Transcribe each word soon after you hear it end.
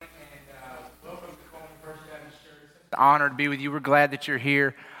honor to be with you. We're glad that you're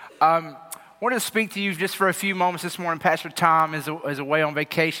here. Wanted to speak to you just for a few moments this morning. Pastor Tom is away on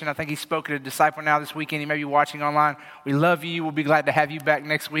vacation. I think he spoke at a Disciple Now this weekend. He may be watching online. We love you. We'll be glad to have you back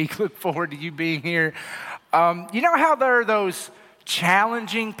next week. Look forward to you being here. You know how there are those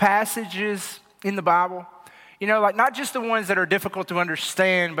challenging passages in the Bible? You know, like not just the ones that are difficult to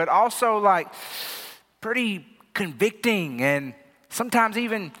understand, but also like pretty convicting and sometimes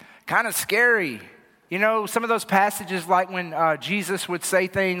even kind of scary. You know, some of those passages like when Jesus would say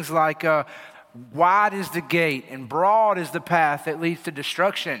things like, wide is the gate and broad is the path that leads to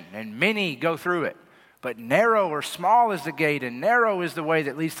destruction, and many go through it. But narrow or small is the gate, and narrow is the way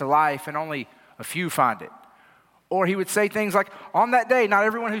that leads to life, and only a few find it. Or he would say things like, on that day, not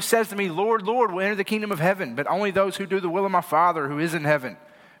everyone who says to me, Lord, Lord, will enter the kingdom of heaven, but only those who do the will of my Father who is in heaven.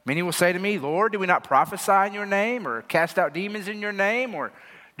 Many will say to me, Lord, do we not prophesy in your name, or cast out demons in your name, or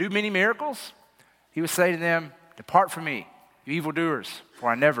do many miracles? He would say to them, depart from me, you evildoers, for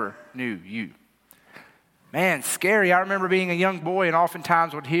I never knew you. Man, scary. I remember being a young boy and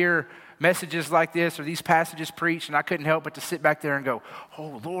oftentimes would hear messages like this or these passages preached, and I couldn't help but to sit back there and go,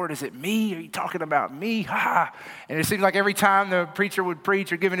 oh, Lord, is it me? Are you talking about me? Ha! And it seemed like every time the preacher would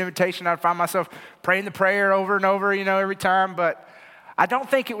preach or give an invitation, I'd find myself praying the prayer over and over, every time. But I don't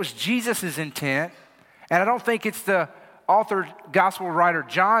think it was Jesus' intent, and I don't think it's the author, gospel writer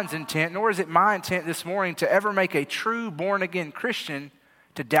John's intent, nor is it my intent this morning to ever make a true born-again Christian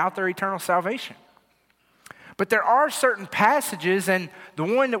to doubt their eternal salvation. But there are certain passages, and the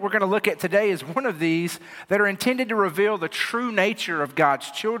one that we're going to look at today is one of these, that are intended to reveal the true nature of God's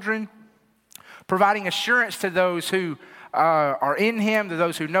children, providing assurance to those who are in Him, to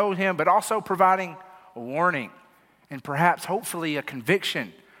those who know Him, but also providing a warning and perhaps, hopefully, a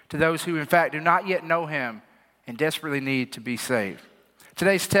conviction to those who, in fact, do not yet know Him and desperately need to be saved.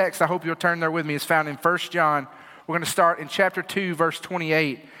 Today's text, I hope you'll turn there with me, is found in 1 John. We're going to start in chapter 2, verse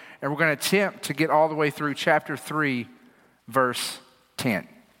 28. And we're going to attempt to get all the way through chapter 3, verse 10.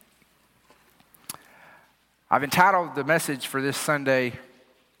 I've entitled the message for this Sunday,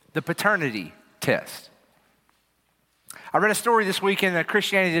 The Paternity Test. I read a story this week in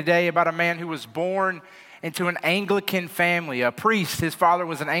Christianity Today about a man who was born into an Anglican family, a priest. His father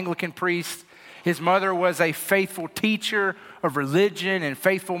was an Anglican priest. His mother was a faithful teacher of religion and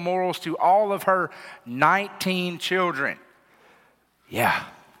faithful morals to all of her 19 children. Yeah.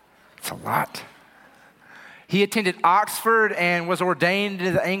 It's a lot. He attended Oxford and was ordained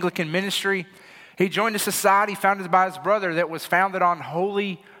into the Anglican ministry. He joined a society founded by his brother that was founded on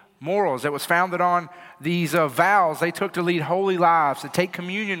holy morals, that was founded on these vows they took to lead holy lives, to take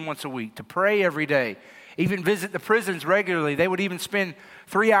communion once a week, to pray every day, even visit the prisons regularly. They would even spend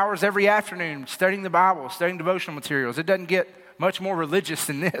 3 hours every afternoon studying the Bible, studying devotional materials. It doesn't get much more religious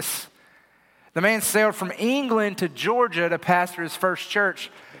than this. The man sailed from England to Georgia to pastor his first church,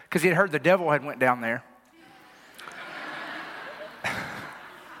 because he had heard the devil had went down there.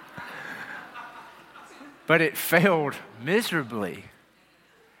 But it failed miserably.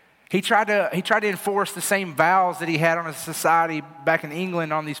 He tried to enforce the same vows that he had on his society back in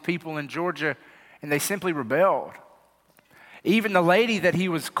England on these people in Georgia, and they simply rebelled. Even the lady that he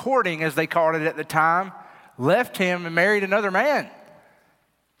was courting, as they called it at the time, left him and married another man.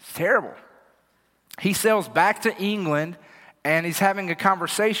 It's terrible. He sails back to England, and he's having a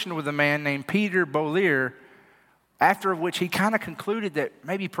conversation with a man named Peter Bolier, after which he kind of concluded that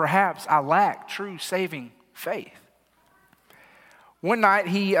maybe perhaps I lack true saving faith. One night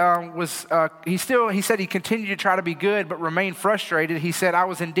he said he continued to try to be good but remained frustrated. He said, I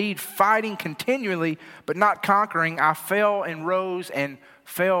was indeed fighting continually but not conquering. I fell and rose and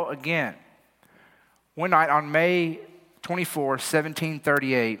fell again. One night on May 24,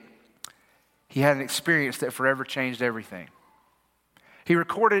 1738, he had an experience that forever changed everything. He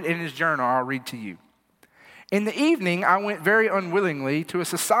recorded in his journal, I'll read to you. In the evening, I went very unwillingly to a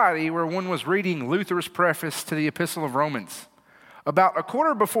society where one was reading Luther's preface to the Epistle of Romans. About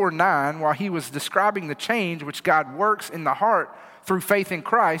 9:15, while he was describing the change which God works in the heart through faith in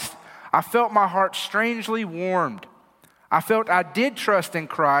Christ, I felt my heart strangely warmed. I felt I did trust in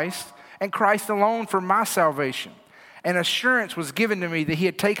Christ and Christ alone for my salvation. An assurance was given to me that He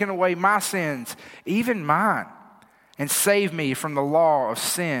had taken away my sins, even mine, and saved me from the law of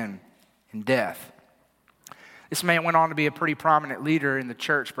sin and death. This man went on to be a pretty prominent leader in the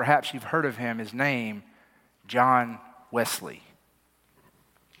church. Perhaps you've heard of him. His name, John Wesley.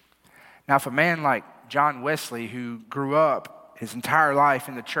 Now, if a man like John Wesley, who grew up his entire life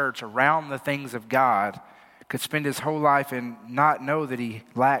in the church around the things of God, could spend his whole life and not know that he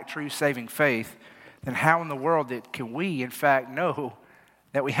lacked true saving faith, then how in the world can we, in fact, know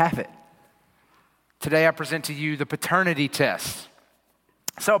that we have it? Today I present to you the paternity test.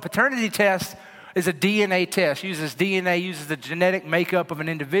 So a paternity test is a DNA test. Uses the genetic makeup of an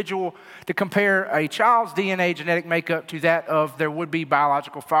individual to compare a child's DNA genetic makeup to that of their would-be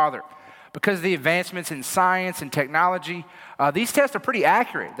biological father. Because of the advancements in science and technology, these tests are pretty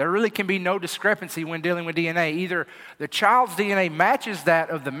accurate. There really can be no discrepancy when dealing with DNA. Either the child's DNA matches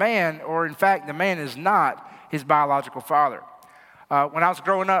that of the man, or in fact, the man is not his biological father. When I was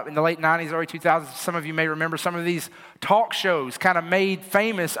growing up in the late 90s, early 2000s, some of you may remember some of these talk shows kind of made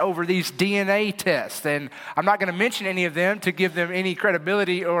famous over these DNA tests. And I'm not going to mention any of them to give them any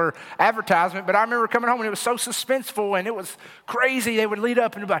credibility or advertisement, but I remember coming home and it was so suspenseful and it was crazy. They would lead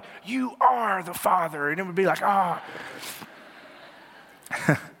up and be like, "You are the father." And it would be like, "Ah."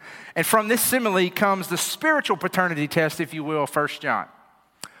 And from this simile comes the spiritual paternity test, if you will, 1 John.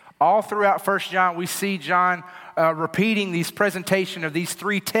 All throughout 1 John, we see John repeating these presentation of these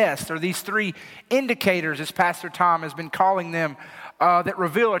three tests, or these three indicators, as Pastor Tom has been calling them, that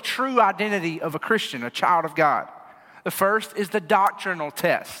reveal a true identity of a Christian, a child of God. The first is the doctrinal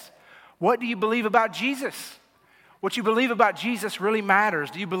test. What do you believe about Jesus? What you believe about Jesus really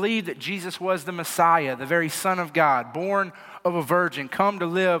matters. Do you believe that Jesus was the Messiah, the very Son of God, born of a virgin, come to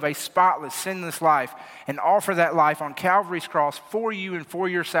live a spotless, sinless life, and offer that life on Calvary's cross for you and for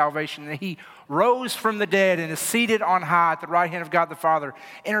your salvation, that he rose from the dead and is seated on high at the right hand of God the Father,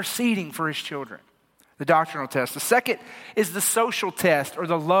 interceding for his children? The doctrinal test. The second is the social test, or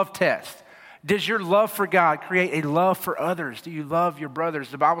the love test. Does your love for God create a love for others? Do you love your brothers?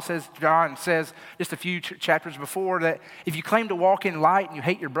 The Bible says, John says just a few chapters before, that if you claim to walk in light and you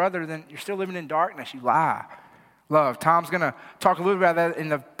hate your brother, then you're still living in darkness. You lie. Love. Tom's going to talk a little about that in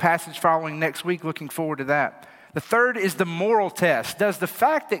the passage following next week. Looking forward to that. The third is the moral test. Does the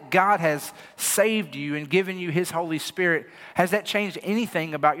fact that God has saved you and given you his Holy Spirit, has that changed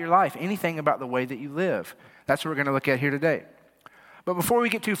anything about your life? Anything about the way that you live? That's what we're going to look at here today. But before we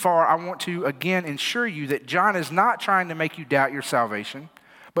get too far, I want to again ensure you that John is not trying to make you doubt your salvation,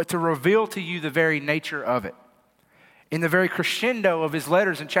 but to reveal to you the very nature of it. In the very crescendo of his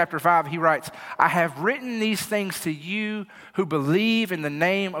letters in chapter 5, he writes, "I have written these things to you who believe in the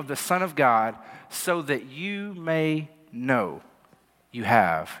name of the Son of God, so that you may know you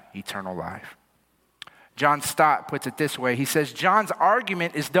have eternal life." John Stott puts it this way. He says, John's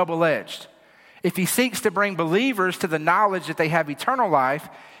argument is double-edged. If he seeks to bring believers to the knowledge that they have eternal life,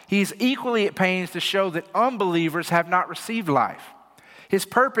 he is equally at pains to show that unbelievers have not received life. His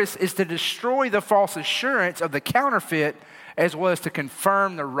purpose is to destroy the false assurance of the counterfeit, as well as to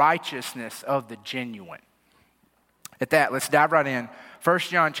confirm the righteousness of the genuine. At that, let's dive right in. 1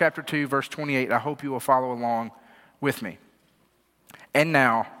 John chapter 2, verse 28. I hope you will follow along with me. "And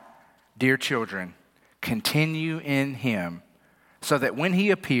now, dear children, continue in him, so that when he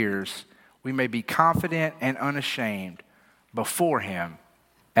appears, we may be confident and unashamed before him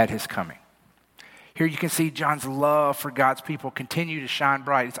at his coming." Here you can see John's love for God's people continue to shine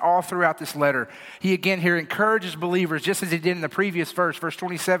bright. It's all throughout this letter. He again here encourages believers, just as he did in the previous verse, verse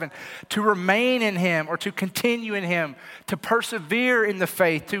 27, to remain in him, or to continue in him, to persevere in the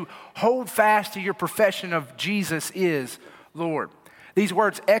faith, to hold fast to your profession of Jesus is Lord. These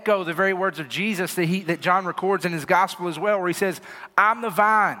words echo the very words of Jesus that John records in his gospel as well, where he says, "I'm the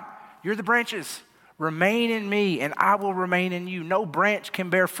vine, you're the branches. Remain in me, and I will remain in you. No branch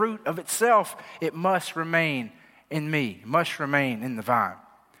can bear fruit of itself. It must remain in me. It must remain in the vine."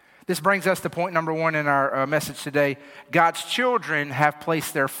 This brings us to point number one in our message today. God's children have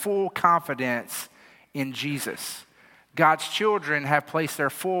placed their full confidence in Jesus. God's children have placed their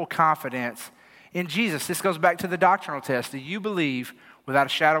full confidence in Jesus. This goes back to the doctrinal test. Do you believe, without a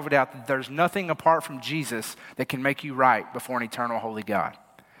shadow of a doubt, that there's nothing apart from Jesus that can make you right before an eternal holy God?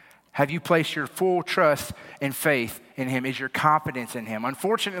 Have you placed your full trust and faith in him? Is your confidence in him?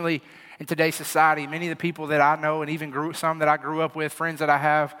 Unfortunately, in today's society, many of the people that I know, and even some that I grew up with, friends that I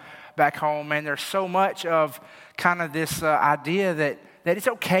have back home, man, there's so much of kind of this idea that it's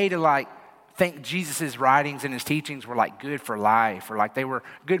okay to think Jesus' writings and his teachings were good for life, or they were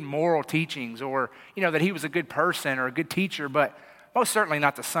good moral teachings, or that he was a good person or a good teacher, but most certainly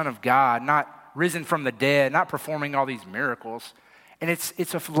not the Son of God, not risen from the dead, not performing all these miracles. And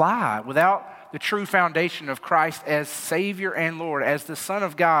it's a lie. Without the true foundation of Christ as Savior and Lord, as the Son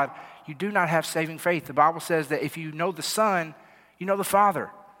of God, you do not have saving faith. The Bible says that if you know the Son, you know the Father.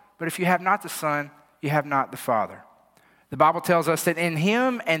 But if you have not the Son, you have not the Father. The Bible tells us that in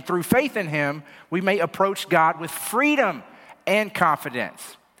him and through faith in him, we may approach God with freedom and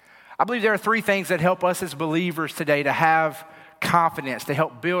confidence. I believe there are three things that help us as believers today to have confidence, to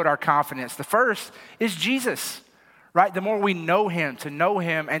help build our confidence. The first is Jesus. right? The more we know him, to know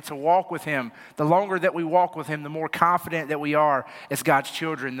him and to walk with him, the longer that we walk with him, the more confident that we are as God's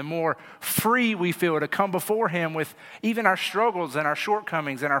children, the more free we feel to come before him with even our struggles and our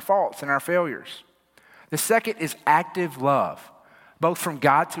shortcomings and our faults and our failures. The second is active love, both from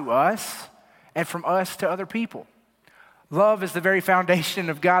God to us and from us to other people. Love is the very foundation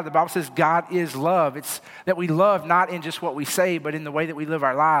of God. The Bible says God is love. It's that we love not in just what we say, but in the way that we live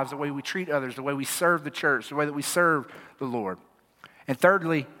our lives, the way we treat others, the way we serve the church, the way that we serve the Lord. And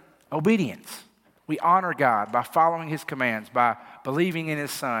thirdly, obedience. We honor God by following his commands, by believing in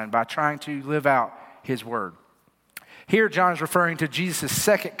his Son, by trying to live out his word. Here, John is referring to Jesus'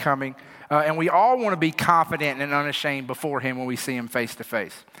 second coming, and we all want to be confident and unashamed before him when we see him face to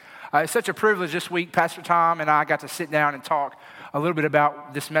face. It's such a privilege this week. Pastor Tom and I got to sit down and talk a little bit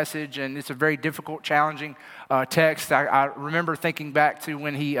about this message, and it's a very difficult, challenging text. I remember thinking back to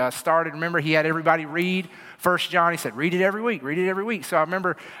when he started. Remember, he had everybody read 1 John. He said, read it every week, read it every week. So I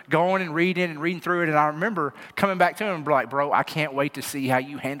remember going and reading through it, and I remember coming back to him and be like, bro, I can't wait to see how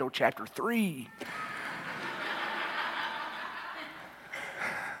you handle chapter 3.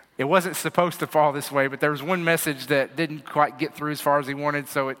 It wasn't supposed to fall this way, but there was one message that didn't quite get through as far as he wanted,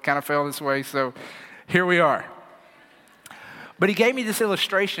 so it kind of fell this way. So here we are. But he gave me this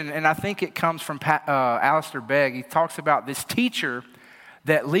illustration, and I think it comes from Alistair Begg. He talks about this teacher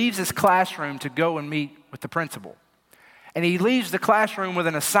that leaves his classroom to go and meet with the principal. And he leaves the classroom with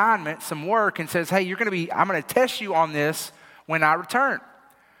an assignment, some work, and says, hey, I'm going to test you on this when I return.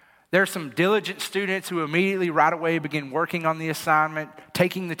 There are some diligent students who immediately right away begin working on the assignment,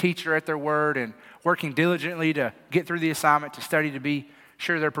 taking the teacher at their word and working diligently to get through the assignment, to study, to be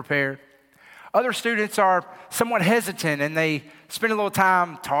sure they're prepared. Other students are somewhat hesitant and they spend a little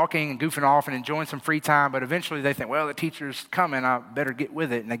time talking and goofing off and enjoying some free time, but eventually they think, well, the teacher's coming, I better get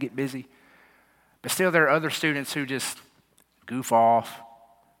with it, and they get busy. But still there are other students who just goof off,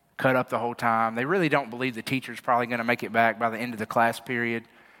 cut up the whole time. They really don't believe the teacher's probably going to make it back by the end of the class period.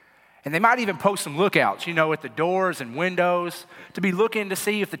 And they might even post some lookouts, at the doors and windows to be looking to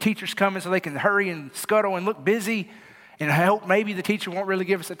see if the teacher's coming so they can hurry and scuttle and look busy and hope maybe the teacher won't really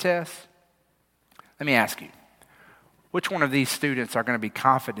give us a test. Let me ask you, which one of these students are going to be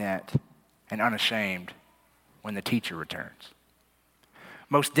confident and unashamed when the teacher returns?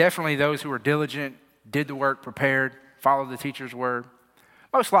 Most definitely those who are diligent, did the work, prepared, followed the teacher's word.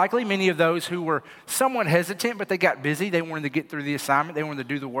 Most likely many of those who were somewhat hesitant, but they got busy. They wanted to get through the assignment. They wanted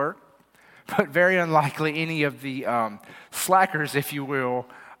to do the work. But very unlikely any of the slackers, if you will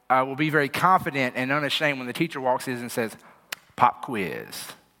be very confident and unashamed when the teacher walks in and says, pop quiz.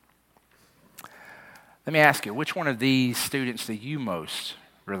 Let me ask you, which one of these students do you most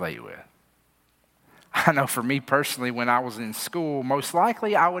relate with? I know for me personally, when I was in school, most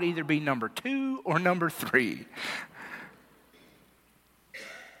likely I would either be number 2 or number 3.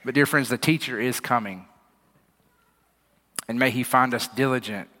 But dear friends, the teacher is coming. And may he find us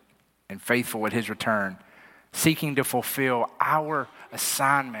diligent and faithful at his return, seeking to fulfill our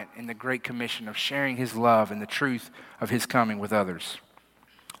assignment in the Great Commission of sharing his love and the truth of his coming with others.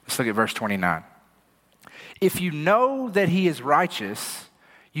 Let's look at verse 29. If you know that he is righteous,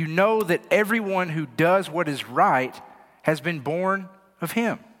 you know that everyone who does what is right has been born of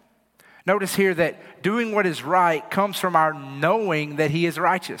him. Notice here that doing what is right comes from our knowing that he is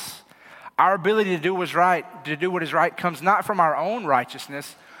righteous. Our ability to do what is right comes not from our own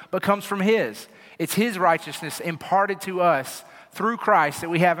righteousness, but comes from his. It's his righteousness imparted to us through Christ that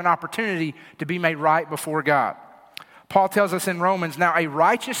we have an opportunity to be made right before God. Paul tells us in Romans, now a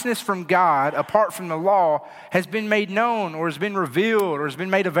righteousness from God apart from the law has been made known or has been revealed or has been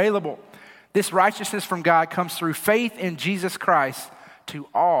made available. This righteousness from God comes through faith in Jesus Christ to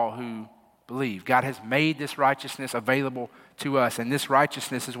all who believe. God has made this righteousness available to us, and this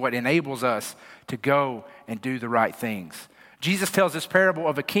righteousness is what enables us to go and do the right things. Jesus tells this parable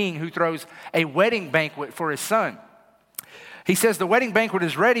of a king who throws a wedding banquet for his son. He says, the wedding banquet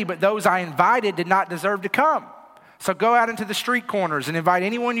is ready, but those I invited did not deserve to come. So go out into the street corners and invite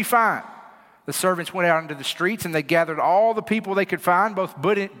anyone you find. The servants went out into the streets and they gathered all the people they could find, both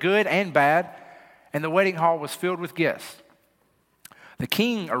good and bad, and the wedding hall was filled with guests. The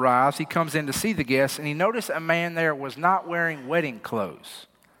king arrives, he comes in to see the guests, and he noticed a man there was not wearing wedding clothes.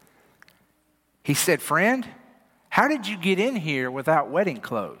 He said, friend, how did you get in here without wedding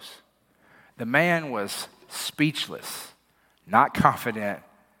clothes? The man was speechless, not confident,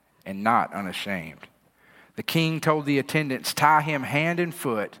 and not unashamed. The king told the attendants, tie him hand and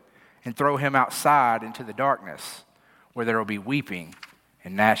foot and throw him outside into the darkness where there will be weeping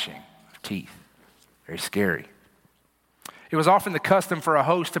and gnashing of teeth. Very scary. It was often the custom for a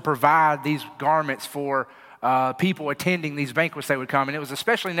host to provide these garments for people attending these banquets that would come. And it was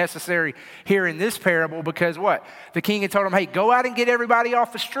especially necessary here in this parable because what? The king had told them, hey, go out and get everybody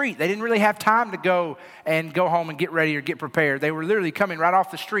off the street. They didn't really have time to go home and get ready or get prepared. They were literally coming right off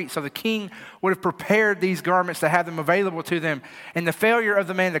the street. So the king would have prepared these garments to have them available to them. And the failure of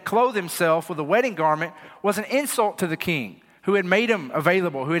the man to clothe himself with a wedding garment was an insult to the king who had made him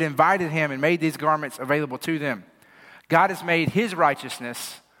available, who had invited him and made these garments available to them. God has made his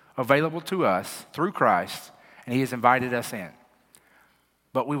righteousness available to us through Christ, and he has invited us in.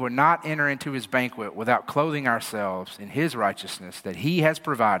 But we will not enter into his banquet without clothing ourselves in his righteousness that he has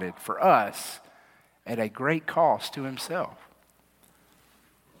provided for us at a great cost to himself.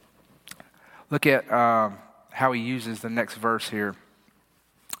 Look at how he uses the next verse here.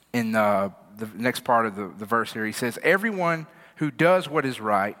 In the next part of the verse here, he says, everyone who does what is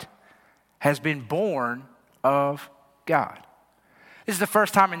right has been born of God. This is the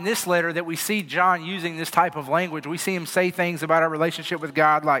first time in this letter that we see John using this type of language. We see him say things about our relationship with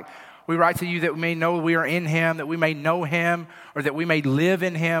God like, we write to you that we may know we are in him, that we may know him, or that we may live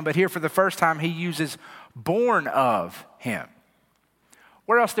in him. But here for the first time, he uses born of him.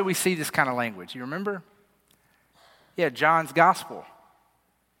 Where else do we see this kind of language? You remember? Yeah, John's gospel.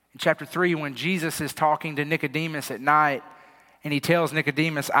 In chapter 3, when Jesus is talking to Nicodemus at night, and he tells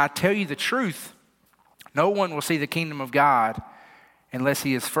Nicodemus, I tell you the truth, no one will see the kingdom of God unless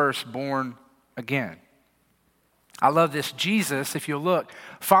he is first born again. I love this. Jesus, if you look,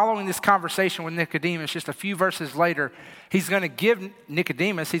 following this conversation with Nicodemus, just a few verses later, he's going to give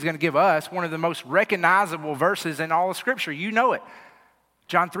Nicodemus, he's going to give us one of the most recognizable verses in all of Scripture. You know it.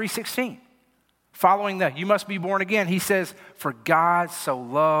 John 3:16. Following that, you must be born again. He says, for God so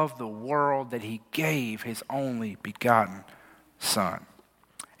loved the world that he gave his only begotten Son.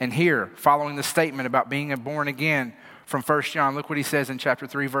 And here, following the statement about being born again from 1 John, look what he says in chapter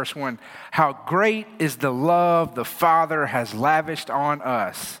 3, verse 1. How great is the love the Father has lavished on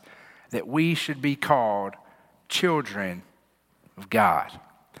us that we should be called children of God.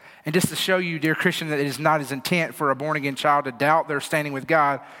 And just to show you, dear Christian, that it is not his intent for a born-again child to doubt their standing with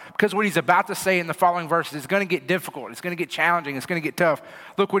God, because what he's about to say in the following verses is going to get difficult. It's going to get challenging. It's going to get tough.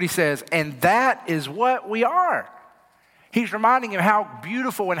 Look what he says. And that is what we are. He's reminding him how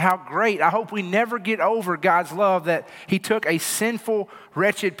beautiful and how great. I hope we never get over God's love that he took a sinful,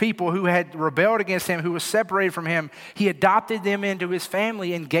 wretched people who had rebelled against him, who was separated from him. He adopted them into his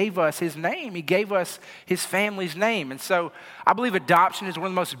family and gave us his name. He gave us his family's name. And so I believe adoption is one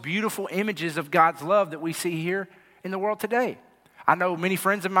of the most beautiful images of God's love that we see here in the world today. I know many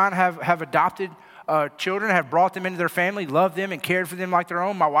friends of mine have adopted children, have brought them into their family, loved them and cared for them like their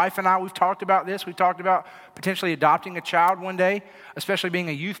own. My wife and I, we've talked about this. We've talked about potentially adopting a child one day, especially being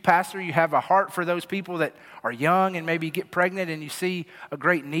a youth pastor. You have a heart for those people that are young and maybe get pregnant, and you see a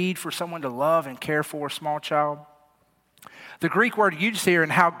great need for someone to love and care for a small child. The Greek word used here,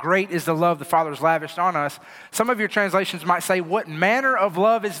 and how great is the love the Father has lavished on us. Some of your translations might say, what manner of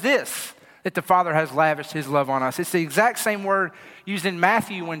love is this that the Father has lavished his love on us? It's the exact same word used in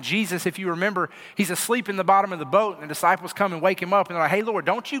Matthew when Jesus, if you remember, he's asleep in the bottom of the boat and the disciples come and wake him up and they're like, hey, Lord,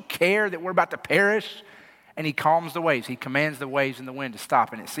 don't you care that we're about to perish? And he calms the waves. He commands the waves and the wind to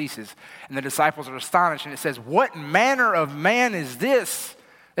stop, and it ceases. And the disciples are astonished, and it says, what manner of man is this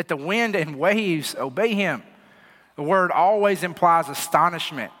that the wind and waves obey him? The word always implies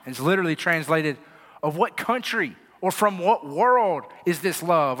astonishment. It's literally translated, of what country or from what world is this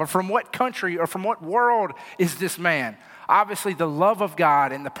love? Or from what country or from what world is this man? Obviously, the love of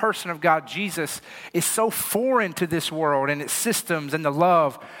God and the person of God, Jesus, is so foreign to this world and its systems and the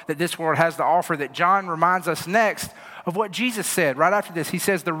love that this world has to offer that John reminds us next of what Jesus said right after this. He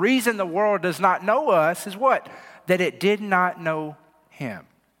says, the reason the world does not know us is what? That it did not know him.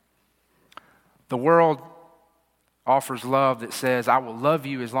 The world offers love that says, I will love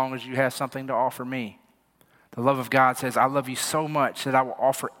you as long as you have something to offer me. The love of God says, I love you so much that I will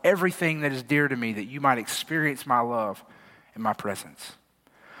offer everything that is dear to me that you might experience my love and my presence.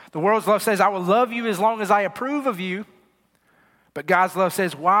 The world's love says, I will love you as long as I approve of you. But God's love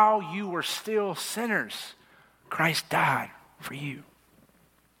says, while you were still sinners, Christ died for you.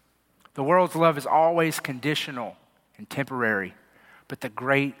 The world's love is always conditional and temporary. But the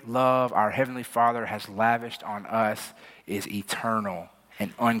great love our Heavenly Father has lavished on us is eternal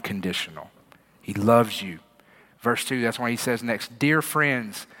and unconditional. He loves you. Verse 2, that's why he says next, dear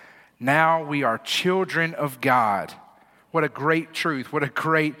friends, now we are children of God. What a great truth. What a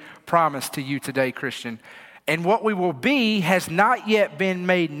great promise to you today, Christian. And what we will be has not yet been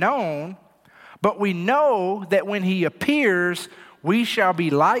made known, but we know that when he appears, we shall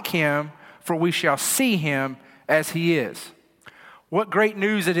be like him, for we shall see him as he is. What great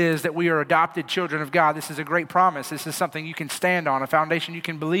news it is that we are adopted children of God. This is a great promise. This is something you can stand on, a foundation you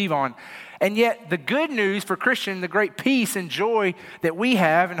can believe on. And yet the good news for Christian, the great peace and joy that we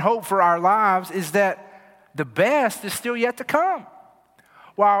have and hope for our lives is that the best is still yet to come.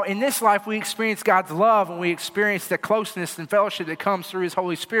 While in this life we experience God's love and we experience the closeness and fellowship that comes through His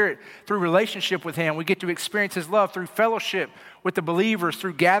Holy Spirit, through relationship with Him, we get to experience His love through fellowship with the believers,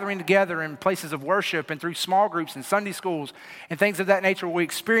 through gathering together in places of worship and through small groups and Sunday schools and things of that nature where we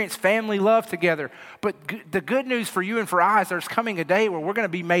experience family love together. But the good news for you and for I is there's coming a day where we're going to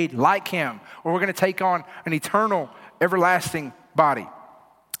be made like Him, where we're going to take on an eternal, everlasting body.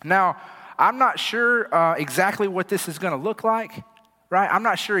 Now, I'm not sure exactly what this is going to look like. Right? I'm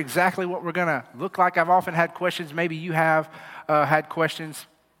not sure exactly what we're going to look like. I've often had questions. Maybe you have had questions.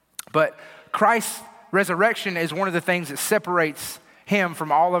 But Christ's resurrection is one of the things that separates Him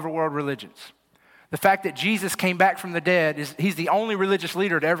from all other world religions. The fact that Jesus came back from the dead, He's the only religious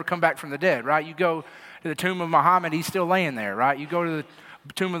leader to ever come back from the dead, right? You go to the tomb of Muhammad, he's still laying there, right? You go to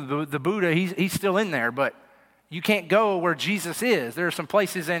the tomb of the Buddha, he's still in there. But you can't go where Jesus is. There are some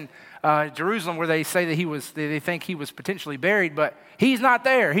places in Jerusalem where they say that they think he was potentially buried, but He's not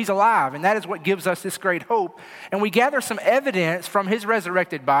there. He's alive, and that is what gives us this great hope. And we gather some evidence from His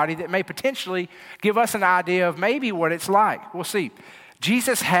resurrected body that may potentially give us an idea of maybe what it's like. We'll see.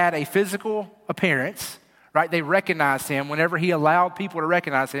 Jesus had a physical appearance, right? They recognized Him. Whenever He allowed people to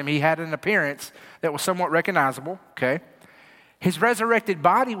recognize Him, He had an appearance that was somewhat recognizable, okay? His resurrected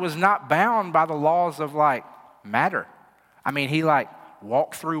body was not bound by the laws of matter. I mean, He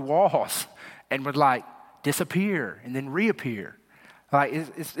walked through walls and would disappear and then reappear.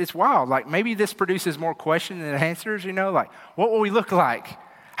 It's wild. Maybe this produces more questions than answers, what will we look like?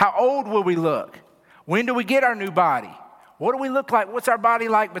 How old will we look? When do we get our new body? What do we look like? What's our body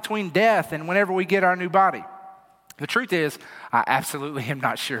like between death and whenever we get our new body? The truth is, I absolutely am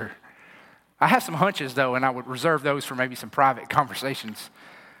not sure. I have some hunches though, and I would reserve those for maybe some private conversations.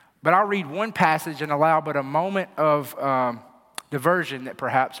 But I'll read one passage and allow but a moment of diversion that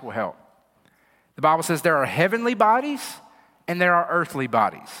perhaps will help. The Bible says there are heavenly bodies and there are earthly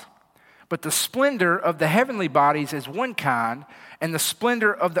bodies. But the splendor of the heavenly bodies is one kind, and the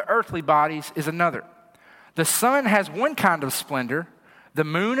splendor of the earthly bodies is another. The sun has one kind of splendor, the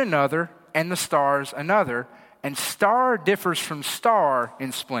moon another, and the stars another, and star differs from star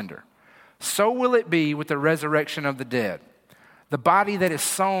in splendor. So will it be with the resurrection of the dead. The body that is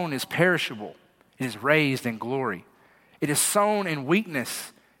sown is perishable, it is raised in glory. It is sown in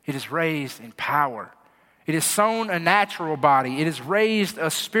weakness, it is raised in power. It is sown a natural body, it is raised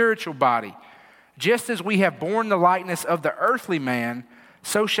a spiritual body. Just as we have borne the likeness of the earthly man,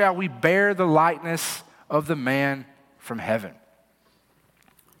 so shall we bear the likeness of the man from heaven.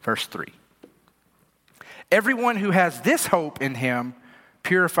 Verse 3. Everyone who has this hope in Him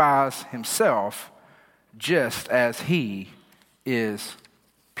purifies himself just as He is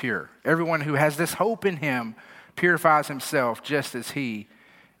pure. Everyone who has this hope in Him purifies himself just as He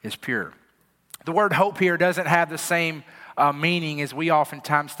is pure. The word hope here doesn't have the same meaning as we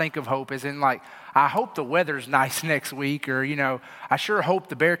oftentimes think of hope, as in I hope the weather's nice next week, or, I sure hope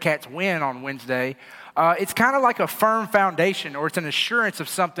the Bearcats win on Wednesday. It's kind of like a firm foundation, or it's an assurance of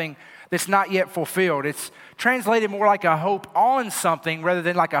something that's not yet fulfilled. It's translated more like a hope on something rather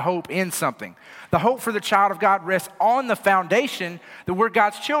than like a hope in something. The hope for the child of God rests on the foundation that we're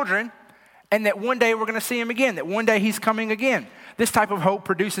God's children, and that one day we're going to see Him again, that one day He's coming again. This type of hope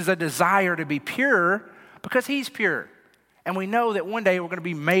produces a desire to be pure because He's pure. And we know that one day we're going to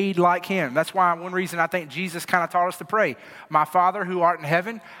be made like Him. That's why one reason I think Jesus kind of taught us to pray. My Father who art in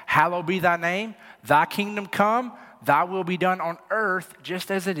heaven, hallowed be Thy name. Thy kingdom come, Thy will be done on earth just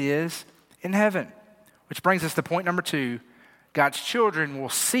as it is in heaven. Which brings us to point number 2. God's children will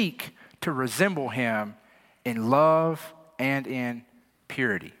seek to resemble Him in love and in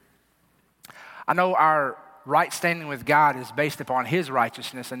purity. I know our right standing with God is based upon His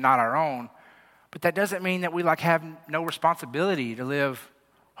righteousness and not our own, but that doesn't mean that we have no responsibility to live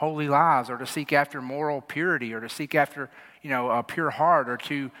holy lives or to seek after moral purity or to seek after a pure heart or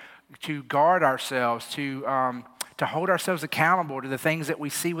to guard ourselves, to hold ourselves accountable to the things that we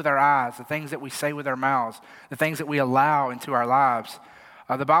see with our eyes, the things that we say with our mouths, the things that we allow into our lives.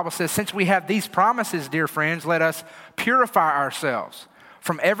 The Bible says, since we have these promises, dear friends, let us purify ourselves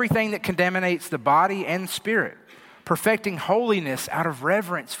from everything that contaminates the body and spirit, perfecting holiness out of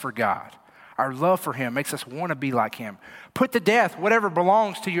reverence for God. Our love for Him makes us want to be like Him. Put to death whatever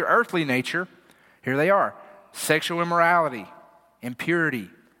belongs to your earthly nature. Here they are: sexual immorality,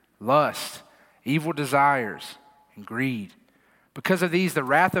 impurity, lust, evil desires, and greed. Because of these, the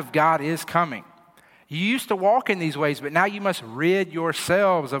wrath of God is coming. You used to walk in these ways, but now you must rid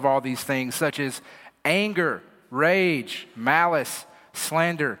yourselves of all these things, such as anger, rage, malice,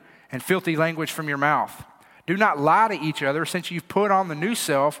 slander, and filthy language from your mouth. Do not lie to each other, since you've put on the new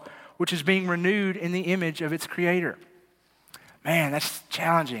self, which is being renewed in the image of its creator. Man, that's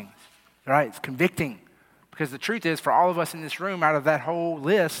challenging, right? It's convicting. Because the truth is, for all of us in this room, out of that whole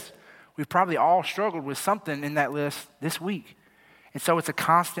list, we've probably all struggled with something in that list this week. And so it's a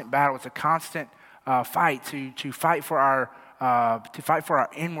constant battle. It's a constant fight to fight for our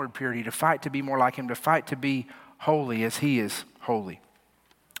inward purity, to fight to be more like him, to fight to be holy as he is holy.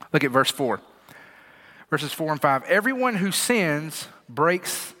 Look at verse 4. Verses 4 and 5. Everyone who sins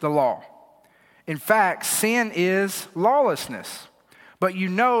breaks the law. In fact, sin is lawlessness. But you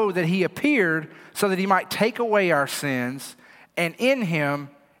know that he appeared so that he might take away our sins, and in him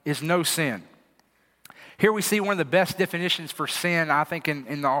is no sin. Here we see one of the best definitions for sin, I think,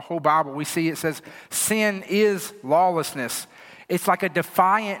 in the whole Bible. We see it says, sin is lawlessness. It's like a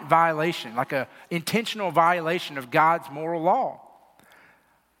defiant violation, like an intentional violation of God's moral law.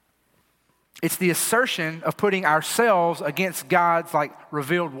 It's the assertion of putting ourselves against God's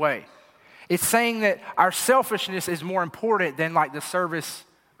revealed way. It's saying that our selfishness is more important than the service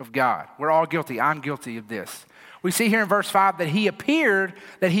of God. We're all guilty. I'm guilty of this. We see here in verse 5 that he appeared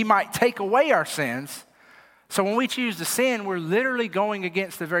that he might take away our sins. So when we choose to sin, we're literally going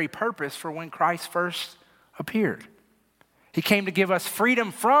against the very purpose for when Christ first appeared. He came to give us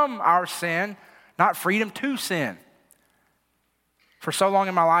freedom from our sin, not freedom to sin. For so long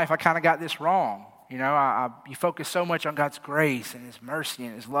in my life, I kind of got this wrong. You know, you focus so much on God's grace and his mercy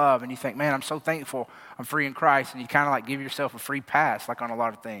and his love, and you think, man, I'm so thankful I'm free in Christ, and you kind of give yourself a free pass on a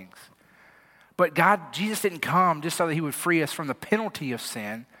lot of things. But Jesus didn't come just so that he would free us from the penalty of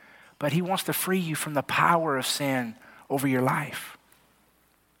sin, but he wants to free you from the power of sin over your life.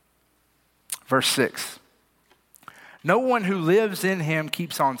 Verse 6. No one who lives in him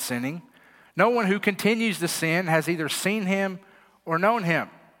keeps on sinning. No one who continues to sin has either seen him or known him.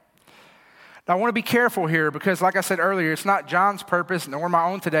 Now, I want to be careful here because, like I said earlier, it's not John's purpose, nor my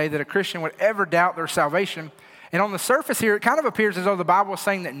own today, that a Christian would ever doubt their salvation. And on the surface here, it kind of appears as though the Bible is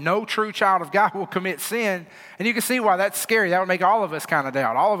saying that no true child of God will commit sin. And you can see why that's scary. That would make all of us kind of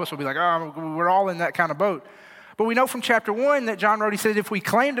doubt. All of us will be like, oh, we're all in that kind of boat. But we know from chapter 1 that John wrote, he said, if we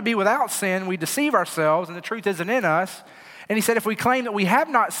claim to be without sin, we deceive ourselves and the truth isn't in us. And he said, if we claim that we have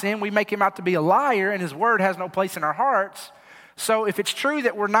not sinned, we make him out to be a liar and his word has no place in our hearts. So if it's true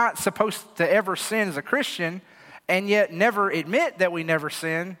that we're not supposed to ever sin as a Christian and yet never admit that we never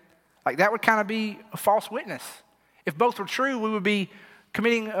sin, that would kind of be a false witness. If both were true, we would be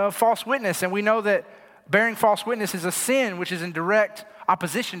committing a false witness. And we know that bearing false witness is a sin which is in direct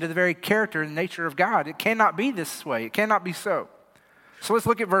opposition to the very character and nature of God. It cannot be this way. It cannot be so. So let's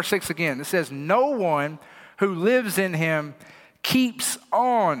look at verse 6 again. It says, no one who lives in him keeps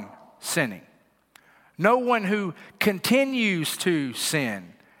on sinning. No one who continues to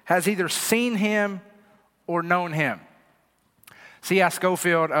sin has either seen him or known him. C.I.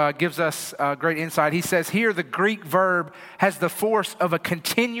 Scofield gives us great insight. He says, here the Greek verb has the force of a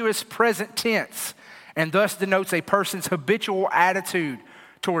continuous present tense and thus denotes a person's habitual attitude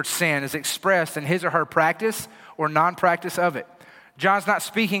towards sin as expressed in his or her practice or non-practice of it. John's not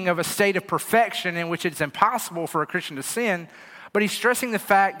speaking of a state of perfection in which it's impossible for a Christian to sin, but he's stressing the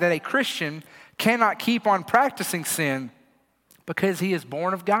fact that a Christian cannot keep on practicing sin because he is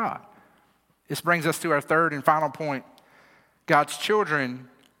born of God. This brings us to our third and final point. God's children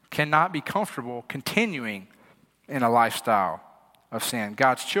cannot be comfortable continuing in a lifestyle of sin.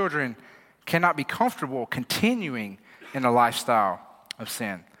 God's children cannot be comfortable continuing in a lifestyle of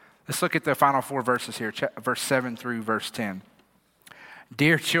sin. Let's look at the final four verses here, verse 7 through verse 10.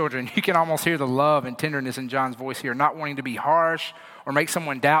 Dear children, you can almost hear the love and tenderness in John's voice here, not wanting to be harsh or make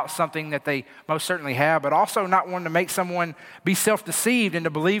someone doubt something that they most certainly have, but also not wanting to make someone be self-deceived into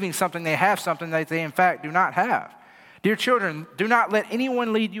believing something they have, something that they in fact do not have. Dear children, do not let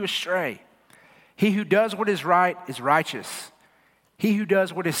anyone lead you astray. He who does what is right is righteous. He who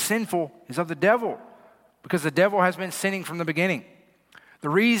does what is sinful is of the devil, because the devil has been sinning from the beginning. The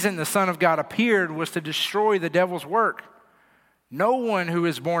reason the Son of God appeared was to destroy the devil's work. No one who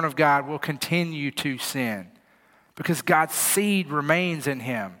is born of God will continue to sin, because God's seed remains in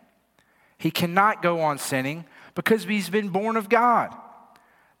him. He cannot go on sinning because he's been born of God.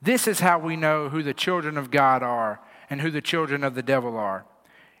 This is how we know who the children of God are and who the children of the devil are.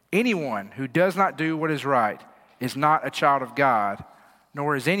 Anyone who does not do what is right is not a child of God,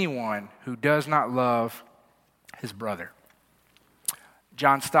 nor is anyone who does not love his brother.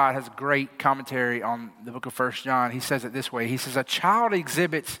 John Stott has a great commentary on the book of 1 John. He says it this way. He says, a child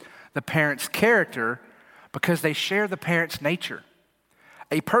exhibits the parent's character because they share the parent's nature.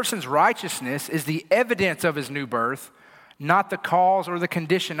 A person's righteousness is the evidence of his new birth, not the cause or the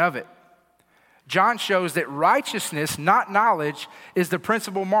condition of it. John shows that righteousness, not knowledge, is the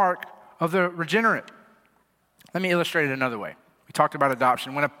principal mark of the regenerate. Let me illustrate it another way. We talked about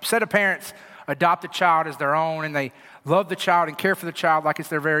adoption. When a set of parents adopt a child as their own and they love the child and care for the child like it's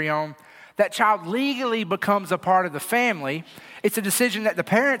their very own, that child legally becomes a part of the family. It's a decision that the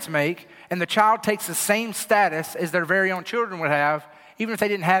parents make, and the child takes the same status as their very own children would have, even if they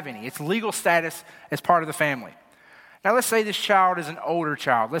didn't have any. It's legal status as part of the family. Now, let's say this child is an older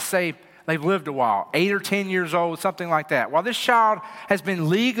child. Let's say they've lived a while, 8 or 10 years old, something like that. While this child has been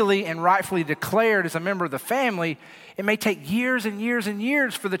legally and rightfully declared as a member of the family, it may take years and years and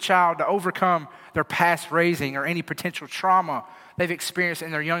years for the child to overcome their past raising or any potential trauma they've experienced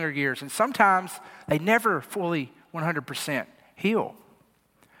in their younger years. And sometimes they never fully 100% heal.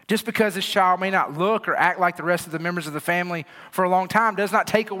 Just because this child may not look or act like the rest of the members of the family for a long time does not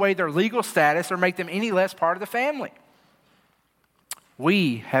take away their legal status or make them any less part of the family.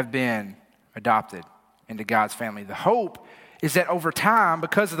 We have been adopted into God's family. The hope is that over time,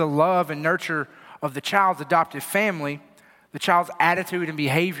 because of the love and nurture of the child's adoptive family, the child's attitude and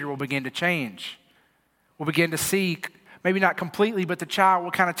behavior will begin to change. We'll begin to see, maybe not completely, but the child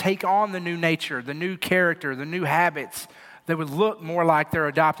will kind of take on the new nature, the new character, the new habits that would look more like their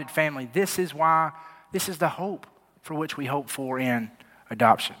adopted family. This is the hope for which we hope for in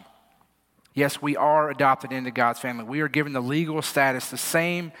adoption. Yes, we are adopted into God's family. We are given the legal status the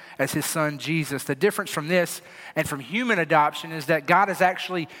same as his son Jesus. The difference from this and from human adoption is that God has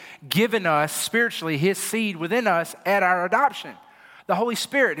actually given us spiritually his seed within us at our adoption. The Holy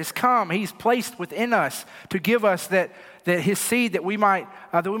Spirit has come. He's placed within us to give us that his seed that we might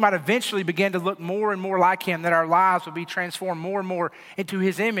eventually begin to look more and more like him, that our lives will be transformed more and more into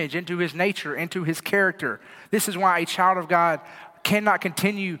his image, into his nature, into his character. This is why a child of God cannot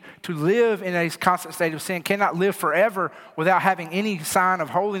continue to live in a constant state of sin, cannot live forever without having any sign of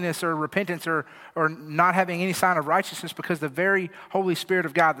holiness or repentance or not having any sign of righteousness, because the very Holy Spirit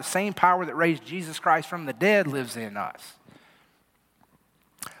of God, the same power that raised Jesus Christ from the dead, lives in us.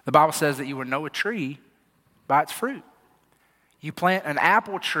 The Bible says that you will know a tree by its fruit. You plant an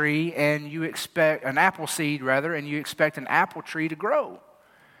apple tree and you expect an apple seed and you expect an apple tree to grow.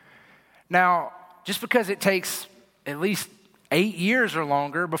 Now, just because it takes at least 8 years or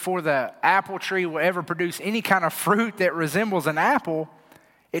longer before the apple tree will ever produce any kind of fruit that resembles an apple,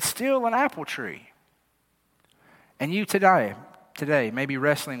 it's still an apple tree. And you today may be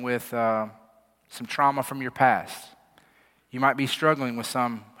wrestling with some trauma from your past. You might be struggling with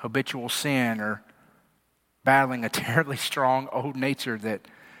some habitual sin or battling a terribly strong old nature that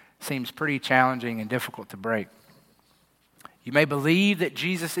seems pretty challenging and difficult to break. You may believe that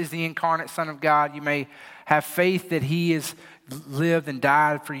Jesus is the incarnate Son of God. You may have faith that he has lived and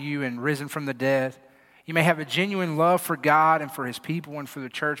died for you and risen from the dead. You may have a genuine love for God and for his people and for the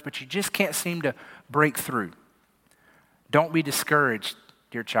church, but you just can't seem to break through. Don't be discouraged,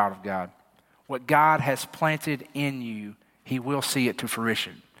 dear child of God. What God has planted in you, he will see it to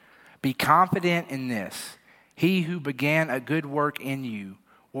fruition. Be confident in this. He who began a good work in you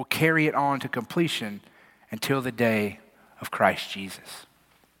will carry it on to completion until the day of Christ Jesus.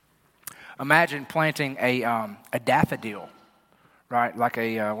 Imagine planting a daffodil, right? Like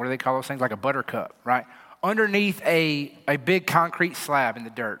what do they call those things? Like a buttercup, right? Underneath a big concrete slab in the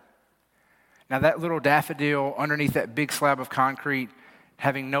dirt. Now that little daffodil underneath that big slab of concrete,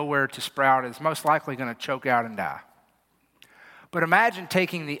 having nowhere to sprout, is most likely going to choke out and die. But imagine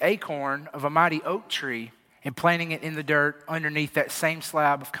taking the acorn of a mighty oak tree and planting it in the dirt underneath that same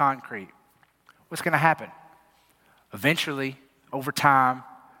slab of concrete. What's going to happen? Eventually, over time,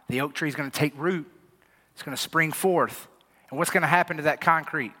 the oak tree is going to take root. It's going to spring forth. And what's going to happen to that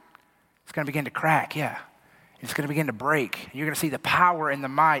concrete? It's going to begin to crack, yeah. It's going to begin to break. You're going to see the power and the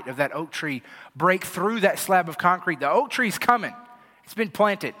might of that oak tree break through that slab of concrete. The oak tree's coming. It's been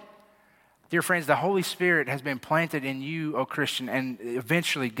planted. Dear friends, the Holy Spirit has been planted in you, O Christian, and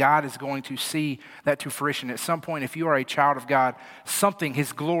eventually God is going to see that to fruition. At some point, if you are a child of God, something,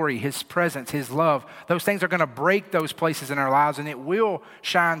 his glory, his presence, his love, those things are going to break those places in our lives, and it will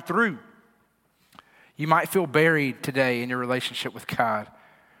shine through. You might feel buried today in your relationship with God,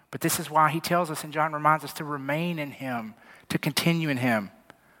 but this is why he tells us, and John reminds us, to remain in him, to continue in him,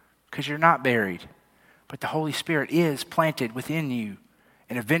 because you're not buried, but the Holy Spirit is planted within you.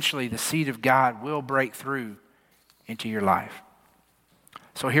 And eventually the seed of God will break through into your life.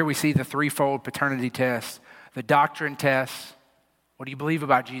 So here we see the threefold paternity test, the doctrine test. What do you believe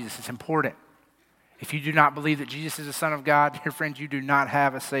about Jesus? It's important. If you do not believe that Jesus is the Son of God, dear friends, you do not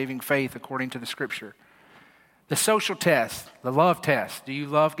have a saving faith according to the Scripture. The social test, the love test. Do you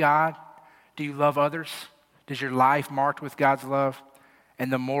love God? Do you love others? Is your life marked with God's love?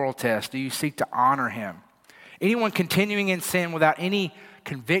 And the moral test. Do you seek to honor Him? Anyone continuing in sin without any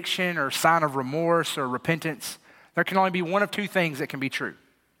conviction or sign of remorse or repentance, there can only be one of two things that can be true.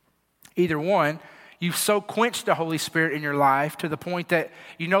 Either one, you've so quenched the Holy Spirit in your life to the point that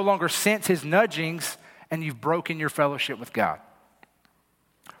you no longer sense His nudgings and you've broken your fellowship with God.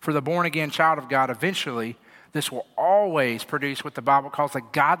 For the born-again child of God, eventually, this will always produce what the Bible calls a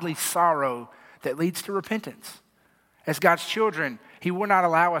godly sorrow that leads to repentance. As God's children, He will not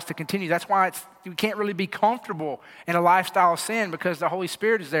allow us to continue. That's why we can't really be comfortable in a lifestyle of sin, because the Holy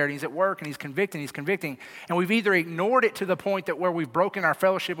Spirit is there and He's at work and He's convicting. And we've either ignored it to the point that where we've broken our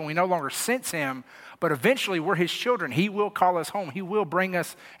fellowship and we no longer sense Him, but eventually we're His children. He will call us home. He will bring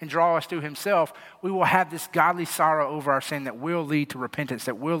us and draw us to Himself. We will have this godly sorrow over our sin that will lead to repentance,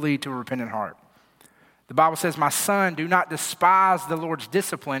 that will lead to a repentant heart. The Bible says, "My son, do not despise the Lord's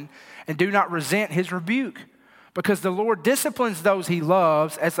discipline and do not resent His rebuke. Because the Lord disciplines those He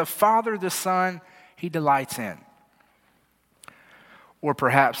loves, as the Father the Son He delights in." Or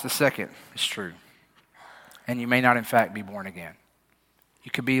perhaps the second is true, and you may not in fact be born again.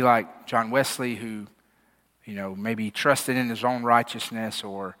 You could be like John Wesley, who, maybe trusted in his own righteousness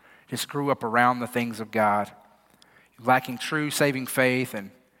or just grew up around the things of God, lacking true saving faith,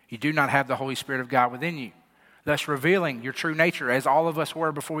 and you do not have the Holy Spirit of God within you, thus revealing your true nature, as all of us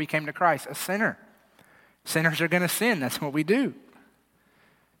were before we came to Christ, a sinner. Sinners are going to sin. That's what we do.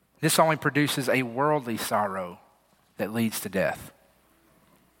 This only produces a worldly sorrow that leads to death.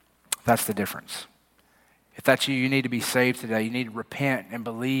 That's the difference. If that's you, you need to be saved today. You need to repent and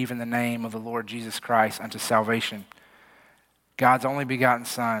believe in the name of the Lord Jesus Christ unto salvation. God's only begotten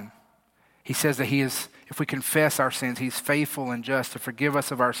Son. He says that He is, if we confess our sins, He's faithful and just to forgive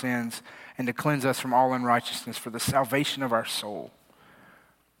us of our sins and to cleanse us from all unrighteousness for the salvation of our soul.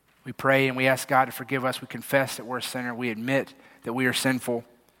 We pray and we ask God to forgive us. We confess that we're a sinner. We admit that we are sinful.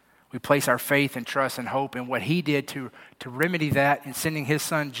 We place our faith and trust and hope in what He did to remedy that in sending His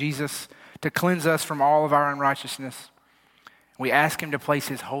Son, Jesus, to cleanse us from all of our unrighteousness. We ask Him to place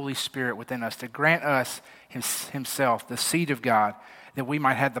His Holy Spirit within us, to grant us Himself, the seed of God, that we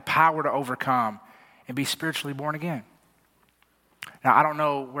might have the power to overcome and be spiritually born again. Now, I don't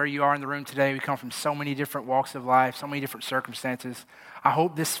know where you are in the room today. We come from so many different walks of life, so many different circumstances. I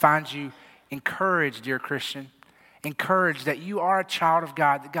hope this finds you encouraged, dear Christian, encouraged that you are a child of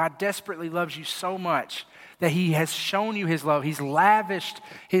God, that God desperately loves you so much, that He has shown you His love. He's lavished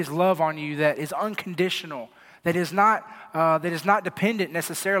His love on you that is unconditional, that is not dependent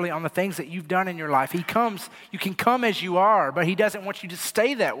necessarily on the things that you've done in your life. You can come as you are, but He doesn't want you to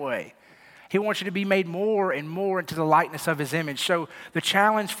stay that way. He wants you to be made more and more into the likeness of His image. So the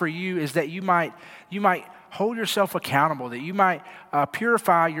challenge for you is that you might hold yourself accountable, that you might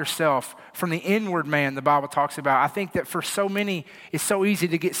purify yourself from the inward man the Bible talks about. I think that for so many, it's so easy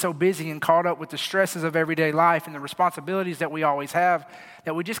to get so busy and caught up with the stresses of everyday life and the responsibilities that we always have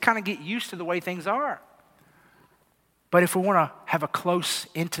that we just kind of get used to the way things are. But if we want to have a close,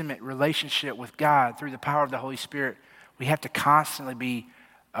 intimate relationship with God through the power of the Holy Spirit, we have to constantly be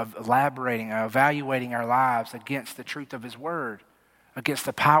evaluating our lives against the truth of His Word, against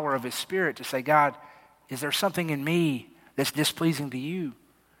the power of His Spirit, to say, God, is there something in me that's displeasing to You?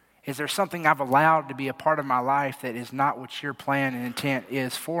 Is there something I've allowed to be a part of my life that is not what Your plan and intent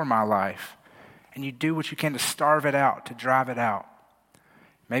is for my life? And you do what you can to starve it out, to drive it out.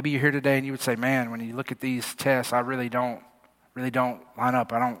 Maybe you're here today and you would say, man, when you look at these tests, I really don't line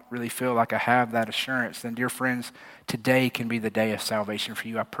up. I don't really feel like I have that assurance. Then, dear friends, today can be the day of salvation for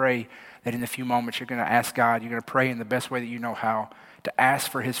you. I pray that in a few moments you're going to ask God, you're going to pray in the best way that you know how, to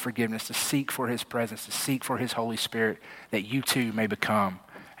ask for His forgiveness, to seek for His presence, to seek for His Holy Spirit, that you too may become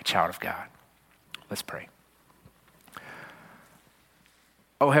a child of God. Let's pray.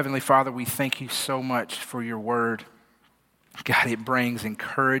 Oh, Heavenly Father, we thank You so much for Your Word. God, it brings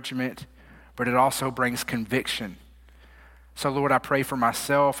encouragement, but it also brings conviction. So, Lord, I pray for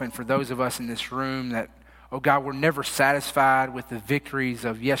myself and for those of us in this room that, oh God, we're never satisfied with the victories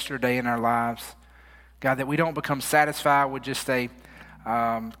of yesterday in our lives. God, that we don't become satisfied with just a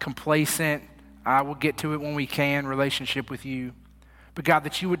complacent, I will get to it when we can relationship with You. But God,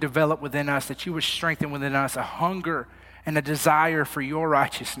 that You would develop within us, that You would strengthen within us a hunger and a desire for Your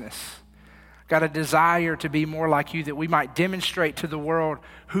righteousness. God, a desire to be more like You, that we might demonstrate to the world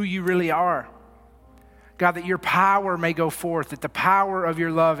who You really are. God, that Your power may go forth, that the power of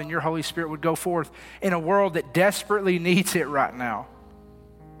Your love and Your Holy Spirit would go forth in a world that desperately needs it right now.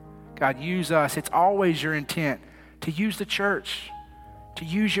 God, use us. It's always your intent to use the church, to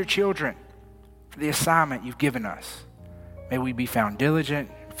use your children for the assignment you've given us. May we be found diligent,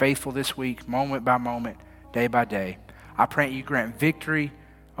 faithful this week, moment by moment, day by day. I pray you grant victory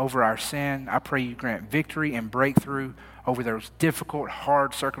over our sin. I pray you grant victory and breakthrough over those difficult,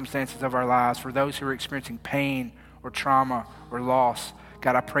 hard circumstances of our lives. For those who are experiencing pain or trauma or loss,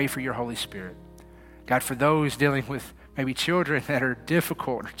 God, I pray for your Holy Spirit. God, for those dealing with maybe children that are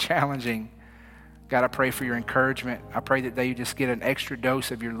difficult or challenging, God, I pray for your encouragement. I pray that they just get an extra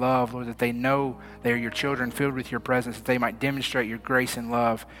dose of your love, Lord, that they know they are your children filled with your presence, that they might demonstrate your grace and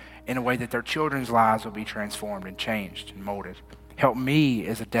love in a way that their children's lives will be transformed and changed and molded. Help me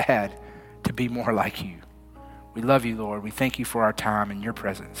as a dad to be more like you. We love you, Lord. We thank you for our time in your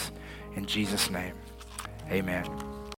presence. In Jesus' name, amen.